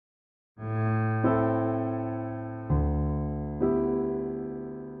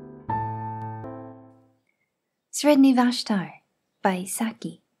Sredni Vashtar by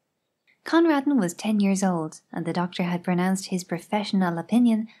Saki. Conradin was 10 years old, and the doctor had pronounced his professional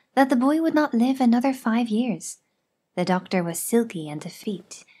opinion that the boy would not live another 5 years. The doctor was silky and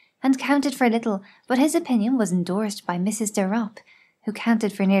effete, and counted for little, but his opinion was endorsed by Mrs. de Ropp, who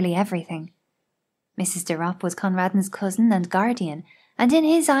counted for nearly everything. Mrs. de Ropp was Conradin's cousin and guardian, and in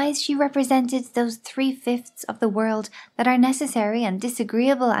his eyes she represented those 3/5 of the world that are necessary and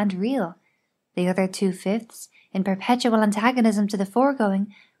disagreeable and real. The other 2/5, in perpetual antagonism to the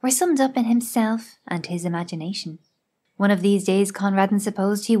foregoing, were summed up in himself and his imagination. One of these days Conradin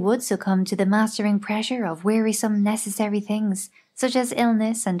supposed he would succumb to the mastering pressure of wearisome necessary things, such as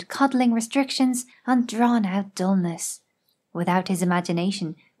illness and coddling restrictions and drawn-out dullness. Without his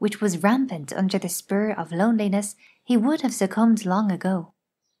imagination, which was rampant under the spur of loneliness, he would have succumbed long ago.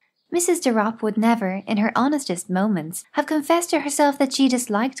 Mrs. de Ropp would never, in her honestest moments, have confessed to herself that she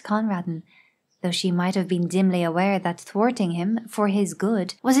disliked Conradin, though she might have been dimly aware that thwarting him, for his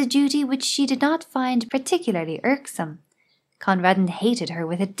good, was a duty which she did not find particularly irksome. Conradin hated her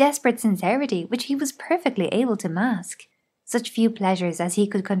with a desperate sincerity which he was perfectly able to mask. Such few pleasures as he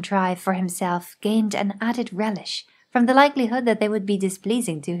could contrive for himself gained an added relish from the likelihood that they would be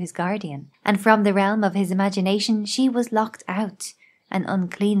displeasing to his guardian, and from the realm of his imagination she was locked out, an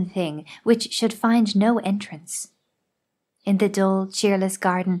unclean thing which should find no entrance. In the dull, cheerless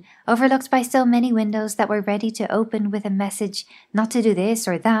garden, overlooked by so many windows that were ready to open with a message not to do this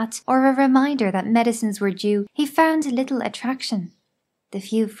or that, or a reminder that medicines were due, he found little attraction. The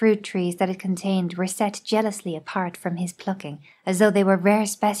few fruit trees that it contained were set jealously apart from his plucking, as though they were rare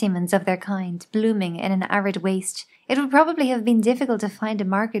specimens of their kind, blooming in an arid waste. It would probably have been difficult to find a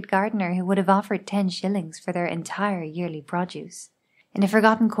market gardener who would have offered 10 shillings for their entire yearly produce. In a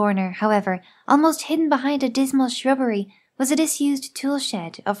forgotten corner, however, almost hidden behind a dismal shrubbery, was a disused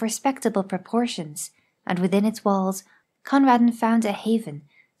tool-shed of respectable proportions, and within its walls Conradin found a haven,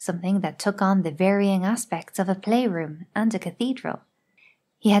 something that took on the varying aspects of a playroom and a cathedral.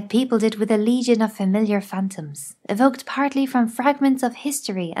 He had peopled it with a legion of familiar phantoms, evoked partly from fragments of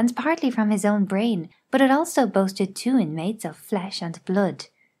history and partly from his own brain, but it also boasted 2 inmates of flesh and blood.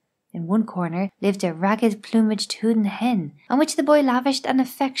 In one corner lived a ragged-plumaged hooded hen, on which the boy lavished an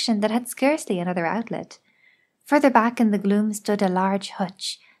affection that had scarcely another outlet. Further back in the gloom stood a large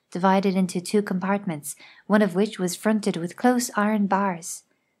hutch, divided into 2 compartments, one of which was fronted with close iron bars.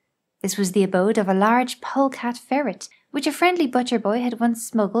 This was the abode of a large polecat ferret, which a friendly butcher boy had once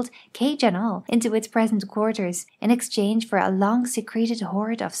smuggled, cage and all, into its present quarters, in exchange for a long-secreted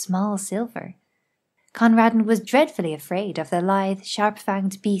hoard of small silver. Conradin was dreadfully afraid of the lithe,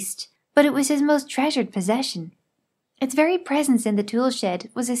 sharp-fanged beast, but it was his most treasured possession. Its very presence in the tool-shed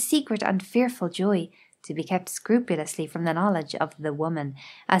was a secret and fearful joy, to be kept scrupulously from the knowledge of the woman,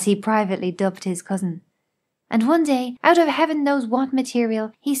 as he privately dubbed his cousin. And one day, out of heaven knows what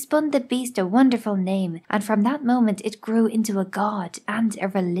material, he spun the beast a wonderful name, and from that moment it grew into a god and a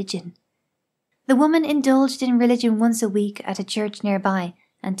religion. The woman indulged in religion once a week at a church nearby,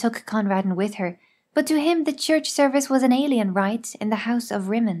 and took Conradin with her, but to him the church service was an alien rite in the house of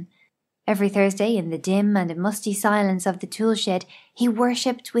Rimmon. Every Thursday, in the dim and musty silence of the tool-shed, he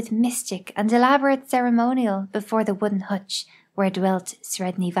worshipped with mystic and elaborate ceremonial before the wooden hutch, where dwelt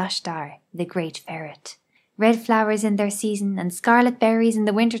Sredni Vashtar, the great ferret. Red flowers in their season and scarlet berries in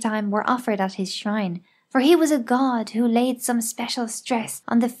the winter-time were offered at his shrine, for he was a god who laid some special stress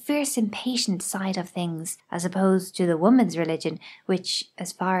on the fierce impatient side of things, as opposed to the woman's religion, which,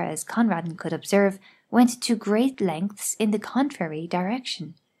 as far as Conradin could observe, went to great lengths in the contrary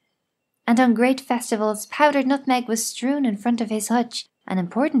direction. And on great festivals powdered nutmeg was strewn in front of his hutch, an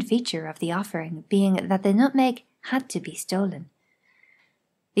important feature of the offering being that the nutmeg had to be stolen.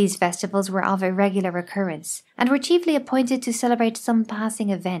 These festivals were of irregular occurrence, and were chiefly appointed to celebrate some passing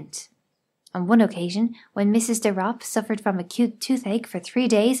event. On one occasion, when Mrs. de Ropp suffered from acute toothache for 3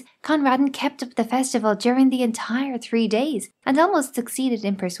 days, Conradin kept up the festival during the entire 3 days, and almost succeeded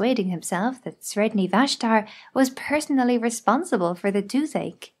in persuading himself that Sredni Vashtar was personally responsible for the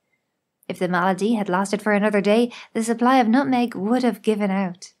toothache. If the malady had lasted for another day, the supply of nutmeg would have given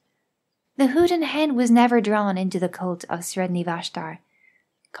out. The hooded hen was never drawn into the cult of Sredni Vashtar.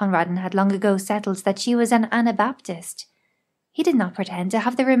 Conradin had long ago settled that she was an Anabaptist. He did not pretend to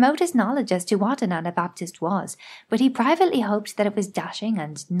have the remotest knowledge as to what an Anabaptist was, but he privately hoped that it was dashing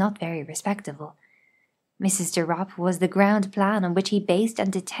and not very respectable. Mrs. de Ropp was the ground plan on which he based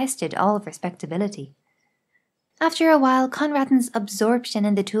and detested all respectability. After a while, Conradin's absorption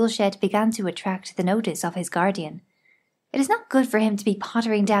in the tool-shed began to attract the notice of his guardian. "It is not good for him to be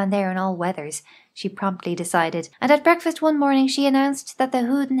pottering down there in all weathers," she promptly decided, and at breakfast one morning she announced that the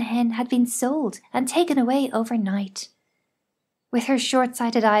Houdan hen had been sold and taken away overnight. With her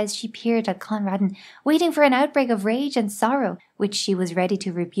short-sighted eyes she peered at Conradin, waiting for an outbreak of rage and sorrow, which she was ready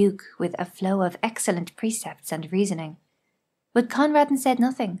to rebuke with a flow of excellent precepts and reasoning. But Conradin said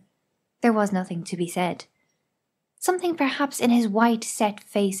nothing. There was nothing to be said. Something perhaps in his white, set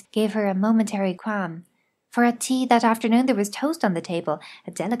face gave her a momentary qualm. For at tea that afternoon there was toast on the table,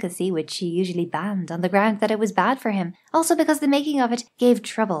 a delicacy which she usually banned on the ground that it was bad for him, also because the making of it gave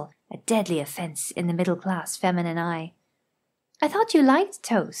trouble, a deadly offence in the middle-class feminine eye. "I thought you liked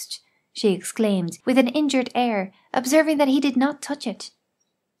toast," she exclaimed with an injured air, observing that he did not touch it.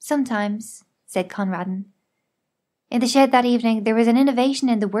 "Sometimes," said Conradin. In the shed that evening there was an innovation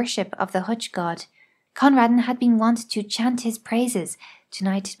in the worship of the hutch god. Conradin had been wont to chant his praises.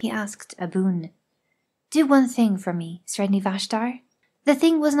 Tonight he asked a boon. "Do one thing for me, Sredni Vashtar." The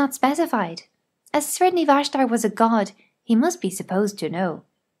thing was not specified. As Sredni Vashtar was a god, he must be supposed to know.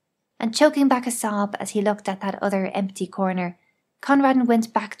 And choking back a sob as he looked at that other empty corner, Conradin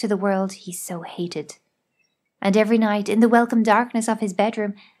went back to the world he so hated. And every night, in the welcome darkness of his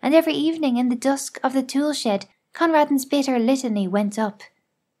bedroom, and every evening in the dusk of the tool shed, Conradin's bitter litany went up.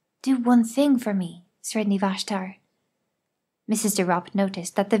 "Do one thing for me, Sredni Vashtar." Mrs. de Ropp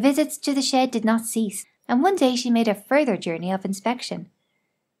noticed that the visits to the shed did not cease, and one day she made a further journey of inspection.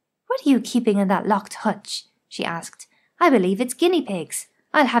 "What are you keeping in that locked hutch?" she asked. "I believe it's guinea pigs.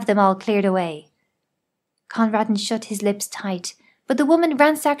 I'll have them all cleared away." Conradin shut his lips tight, but the woman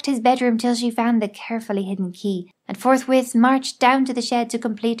ransacked his bedroom till she found the carefully hidden key, and forthwith marched down to the shed to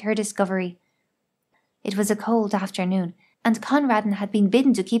complete her discovery. It was a cold afternoon, and Conradin had been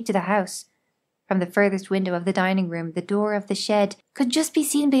bidden to keep to the house. From the furthest window of the dining room the door of the shed could just be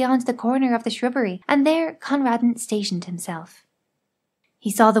seen beyond the corner of the shrubbery, and there Conradin stationed himself.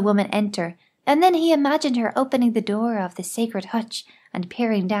 He saw the woman enter, and then he imagined her opening the door of the sacred hutch and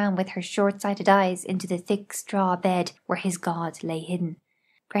peering down with her short-sighted eyes into the thick straw bed where his god lay hidden.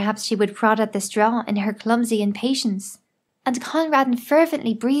 Perhaps she would prod at the straw in her clumsy impatience, and Conradin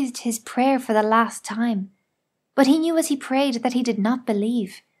fervently breathed his prayer for the last time. But he knew as he prayed that he did not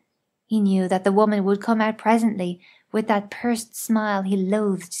believe. He knew that the woman would come out presently with that pursed smile he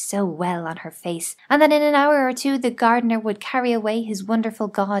loathed so well on her face, and that in an hour or two the gardener would carry away his wonderful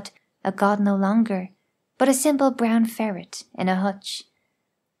god, a god no longer, but a simple brown ferret in a hutch.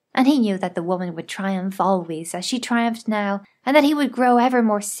 And he knew that the woman would triumph always as she triumphed now, and that he would grow ever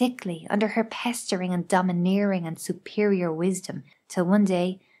more sickly under her pestering and domineering and superior wisdom, till one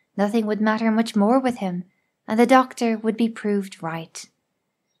day nothing would matter much more with him, and the doctor would be proved right.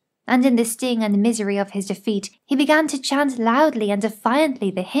 And in the sting and misery of his defeat, he began to chant loudly and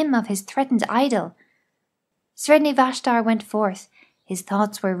defiantly the hymn of his threatened idol. Sredni Vashtar went forth. His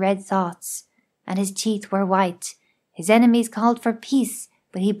thoughts were red thoughts, and his teeth were white. His enemies called for peace,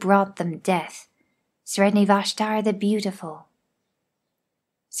 but he brought them death. Sredni Vashtar the beautiful.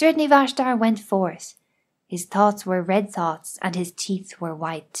 Sredni Vashtar went forth. His thoughts were red thoughts, and his teeth were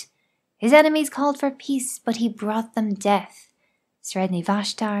white. His enemies called for peace, but he brought them death. Sredni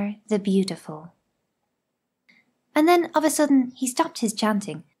Vashtar the beautiful. And then of a sudden he stopped his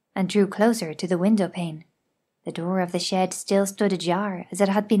chanting and drew closer to the window pane. The door of the shed still stood ajar as it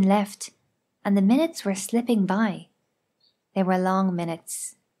had been left, and the minutes were slipping by. They were long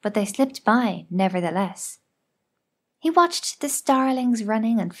minutes, but they slipped by nevertheless. He watched the starlings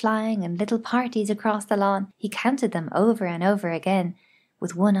running and flying in little parties across the lawn. He counted them over and over again,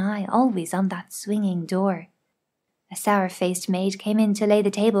 with one eye always on that swinging door. A sour-faced maid came in to lay the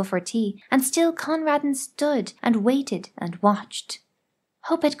table for tea, and still Conradin stood and waited and watched.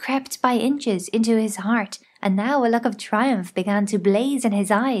 Hope had crept by inches into his heart, and now a look of triumph began to blaze in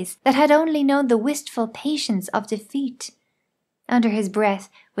his eyes that had only known the wistful patience of defeat. Under his breath,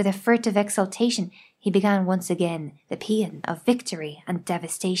 with a furtive exultation, he began once again the paean of victory and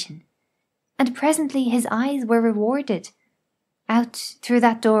devastation. And presently his eyes were rewarded. Out through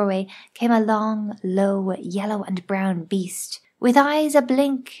that doorway came a long, low, yellow and brown beast, with eyes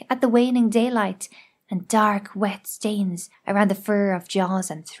a-blink at the waning daylight, and dark, wet stains around the fur of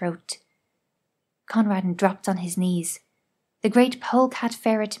jaws and throat. Conradin dropped on his knees. The great polecat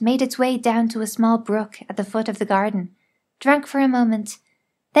ferret made its way down to a small brook at the foot of the garden, drank for a moment,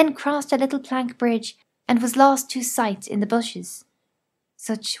 then crossed a little plank bridge and was lost to sight in the bushes.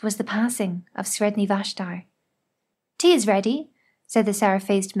 Such was the passing of Sredni Vashtar. "Tea is ready," said the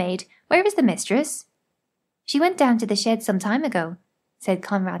sour-faced maid. "Where is the mistress?" "She went down to the shed some time ago," said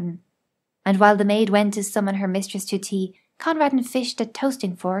Conradin. And while the maid went to summon her mistress to tea, Conradin fished a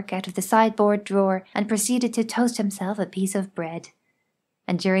toasting fork out of the sideboard drawer and proceeded to toast himself a piece of bread.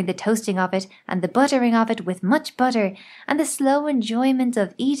 And during the toasting of it, and the buttering of it with much butter, and the slow enjoyment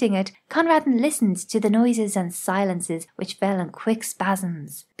of eating it, Conradin listened to the noises and silences which fell in quick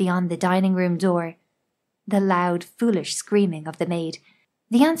spasms beyond the dining-room door. The loud, foolish screaming of the maid,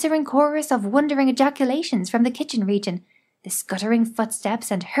 the answering chorus of wondering ejaculations from the kitchen region, the scuttering footsteps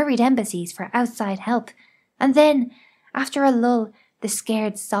and hurried embassies for outside help, and then, after a lull, the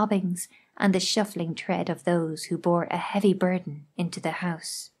scared sobbings and the shuffling tread of those who bore a heavy burden into the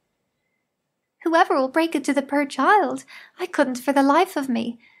house. "Whoever will break it to the poor child? I couldn't for the life of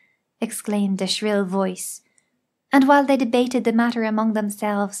me," exclaimed a shrill voice. And while they debated the matter among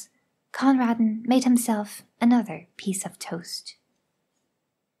themselves, Conradin made himself another piece of toast.